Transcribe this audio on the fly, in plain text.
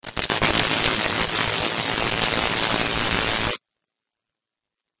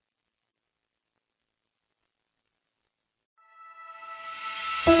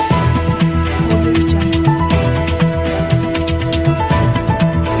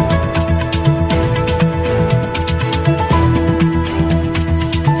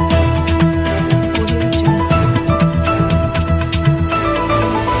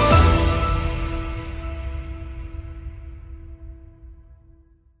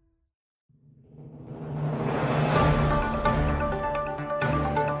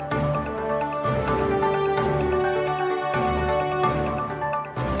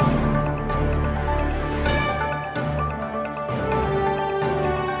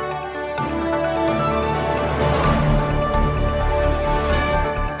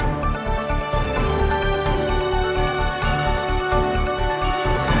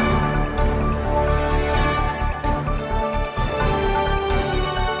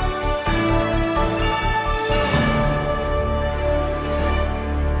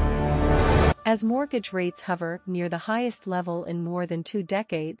As mortgage rates hover near the highest level in more than 2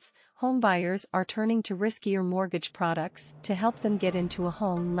 decades, homebuyers are turning to riskier mortgage products to help them get into a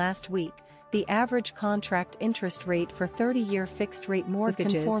home. Last week, the average contract interest rate for 30-year fixed-rate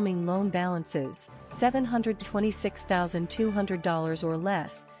mortgages with conforming loan balances, $726,200 or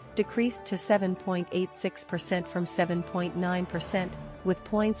less, decreased to 7.86% from 7.9%, with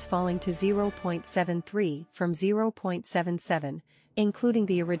points falling to 0.73 from 0.77, including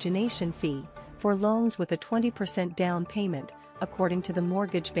the origination fee, for loans with a 20% down payment, according to the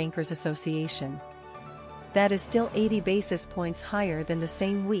Mortgage Bankers Association. That is still 80 basis points higher than the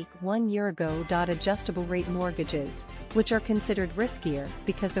same week 1 year ago. Adjustable rate mortgages, which are considered riskier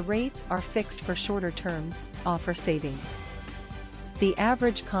because the rates are fixed for shorter terms, offer savings. The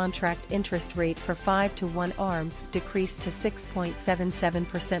average contract interest rate for 5-to-1 ARMs decreased to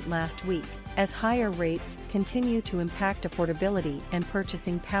 6.77% last week, as higher rates continue to impact affordability and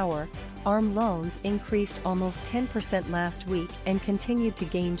purchasing power. ARM loans increased almost 10% last week and continued to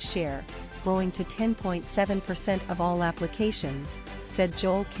gain share, growing to 10.7% of all applications, said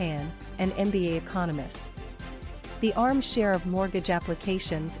Joel Kahn, an MBA economist. The ARM share of mortgage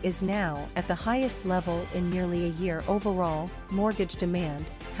applications is now at the highest level in nearly a year. Overall, mortgage demand,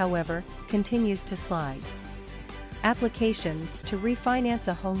 however, continues to slide. Applications to refinance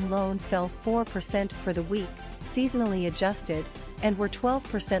a home loan fell 4% for the week, seasonally adjusted, and were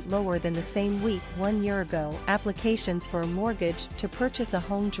 12% lower than the same week 1 year ago. Applications for a mortgage to purchase a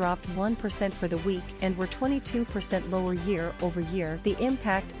home dropped 1% for the week and were 22% lower year over year. The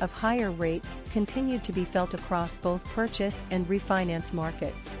impact of higher rates continued to be felt across both purchase and refinance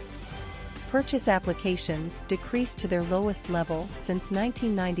markets. Purchase applications decreased to their lowest level since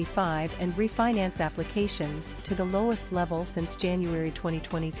 1995 and refinance applications to the lowest level since January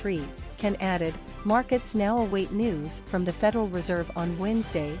 2023, Ken added. Markets now await news from the Federal Reserve on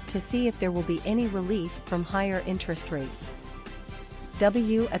Wednesday to see if there will be any relief from higher interest rates.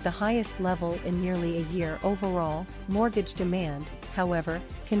 At the highest level in nearly a year. Overall, mortgage demand, however,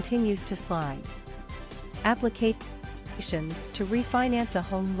 continues to slide. Applications to refinance a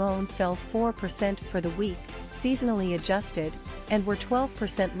home loan fell 4% for the week, seasonally adjusted, and were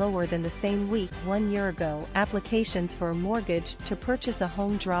 12% lower than the same week 1 year ago. Applications for a mortgage to purchase a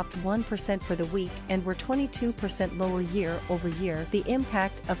home dropped 1% for the week and were 22% lower year over year. The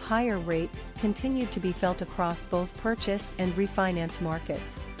impact of higher rates continued to be felt across both purchase and refinance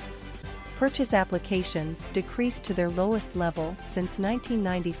markets. Purchase applications decreased to their lowest level since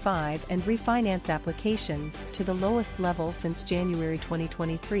 1995 and refinance applications to the lowest level since January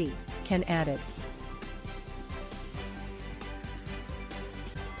 2023, Ken added.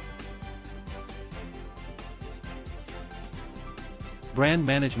 Brand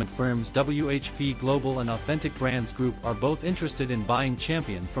management firms WHP Global and Authentic Brands Group are both interested in buying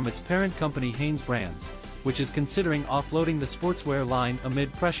Champion from its parent company Hanes Brands, which is considering offloading the sportswear line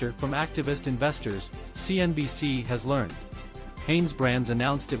amid pressure from activist investors, CNBC has learned. Hanes Brands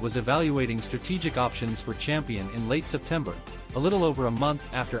announced it was evaluating strategic options for Champion in late September, a little over a month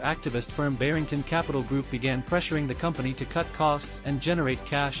after activist firm Barrington Capital Group began pressuring the company to cut costs and generate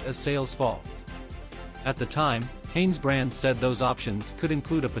cash as sales fall. At the time, Hanes Brands said those options could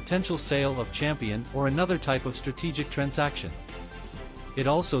include a potential sale of Champion or another type of strategic transaction. It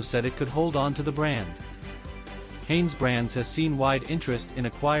also said it could hold on to the brand. Hanes Brands has seen wide interest in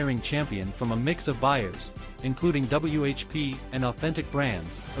acquiring Champion from a mix of buyers, including WHP and Authentic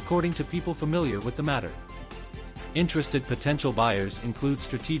Brands, according to people familiar with the matter. Interested potential buyers include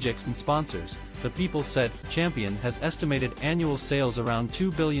strategics and sponsors. The People said. Champion has estimated annual sales around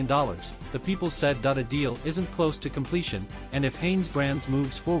 $2 billion. The People said. A deal isn't close to completion, and if Hanes Brands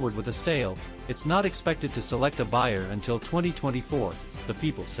moves forward with a sale, it's not expected to select a buyer until 2024, the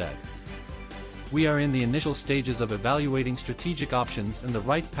People said. We are in the initial stages of evaluating strategic options and the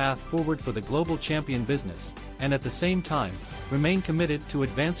right path forward for the global Champion business, and at the same time, remain committed to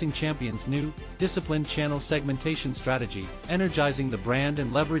advancing Champion's new, disciplined channel segmentation strategy, energizing the brand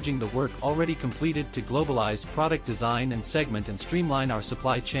and leveraging the work already completed to globalize product design and segment and streamline our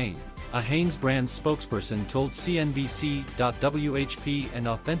supply chain, a Hanes Brands spokesperson told CNBC. WHP and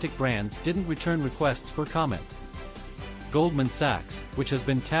Authentic Brands didn't return requests for comment. Goldman Sachs, which has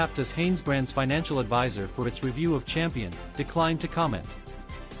been tapped as Hanes Brands' financial advisor for its review of Champion, declined to comment.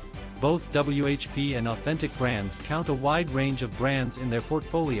 Both WHP and Authentic Brands count a wide range of brands in their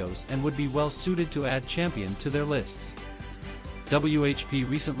portfolios and would be well suited to add Champion to their lists. WHP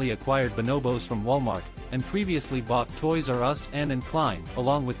recently acquired Bonobos from Walmart, and previously bought Toys R Us and Klein,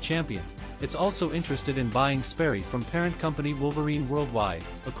 along with Champion. It's also interested in buying Sperry from parent company Wolverine Worldwide,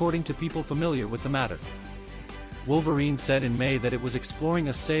 according to people familiar with the matter. Wolverine said in May that it was exploring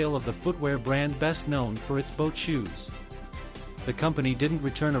a sale of the footwear brand best known for its boat shoes. The company didn't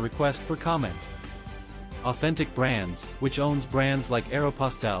return a request for comment. Authentic Brands, which owns brands like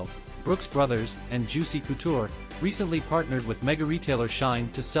Aeropostale, Brooks Brothers, and Juicy Couture, recently partnered with mega retailer Shine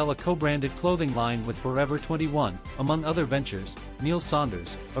to sell a co-branded clothing line with Forever 21, among other ventures. Neil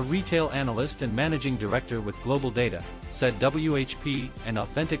Saunders, a retail analyst and managing director with Global Data, said WHP and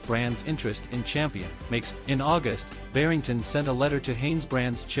Authentic Brands' interest in Champion makes. In August, Barrington sent a letter to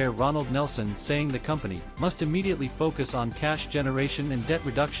Hanesbrands chair Ronald Nelson saying the company must immediately focus on cash generation and debt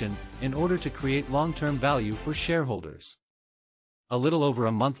reduction in order to create long-term value for shareholders. A little over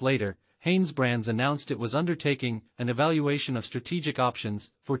a month later, Hanesbrands announced it was undertaking an evaluation of strategic options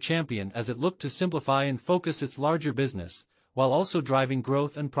for Champion as it looked to simplify and focus its larger business, while also driving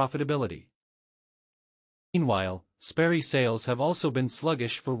growth and profitability. Meanwhile, Sperry sales have also been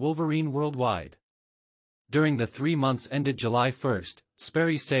sluggish for Wolverine worldwide. During the 3 months ended July 1,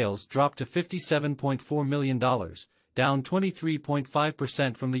 Sperry sales dropped to $57.4 million, down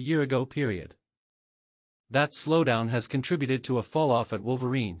 23.5% from the year-ago period. That slowdown has contributed to a fall-off at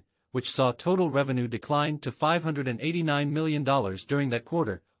Wolverine, which saw total revenue decline to $589 million during that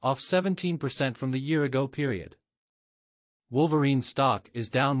quarter, off 17% from the year-ago period. Wolverine stock is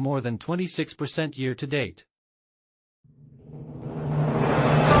down more than 26% year-to-date.